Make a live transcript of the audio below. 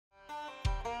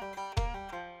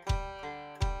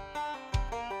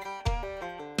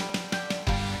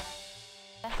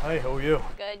Hi, how are you?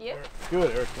 Good, you?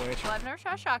 Good, Eric Blanchard. Well, I've never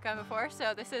shot a shotgun before,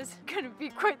 so this is going to be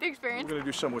quite the experience. We're gonna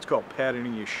do something what's called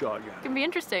patterning your shotgun. It can be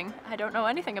interesting. I don't know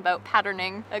anything about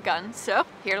patterning a gun, so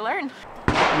here to learn.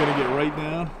 You're gonna get right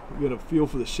down. You're gonna feel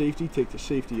for the safety. Take the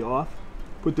safety off.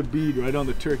 Put the bead right on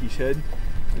the turkey's head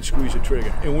and squeeze the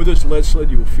trigger. And with this lead sled,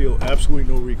 you will feel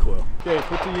absolutely no recoil. Okay,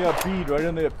 put the bead right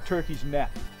on the turkey's neck.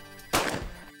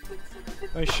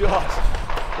 Nice shot.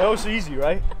 That was easy,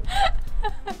 right?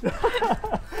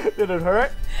 Did it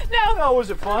hurt? No. No, was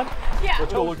it fun? Yeah.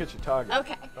 Let's go look at your target.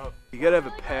 Okay. You gotta have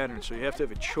a pattern, so you have to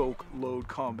have a choke load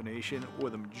combination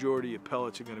where the majority of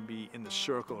pellets are gonna be in the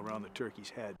circle around the turkey's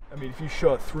head. I mean, if you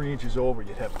shot 3 inches over,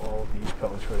 you'd have all of these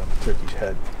pellets right on the turkey's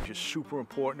head. It's just super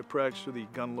important to practice with the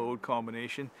gun load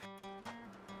combination.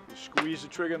 You squeeze the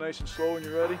trigger nice and slow when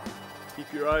you're ready.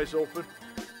 Keep your eyes open.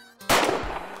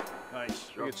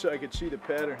 Nice. I could see the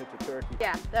pattern hit the turkey.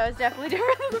 Yeah, that was definitely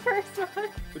different than the first one.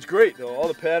 It's great though. All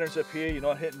the patterns up here, you're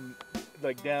not hitting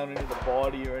like down into the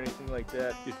body or anything like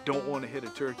that. You don't want to hit a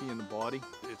turkey in the body.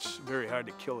 It's very hard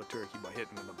to kill a turkey by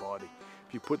hitting in the body.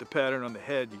 If you put the pattern on the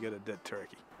head, you get a dead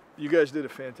turkey. You guys did a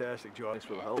fantastic job. Thanks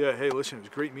for the help. Yeah, hey, listen, it was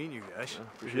great meeting you guys.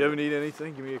 If you ever need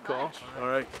anything, give me a call. All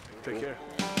right, take care.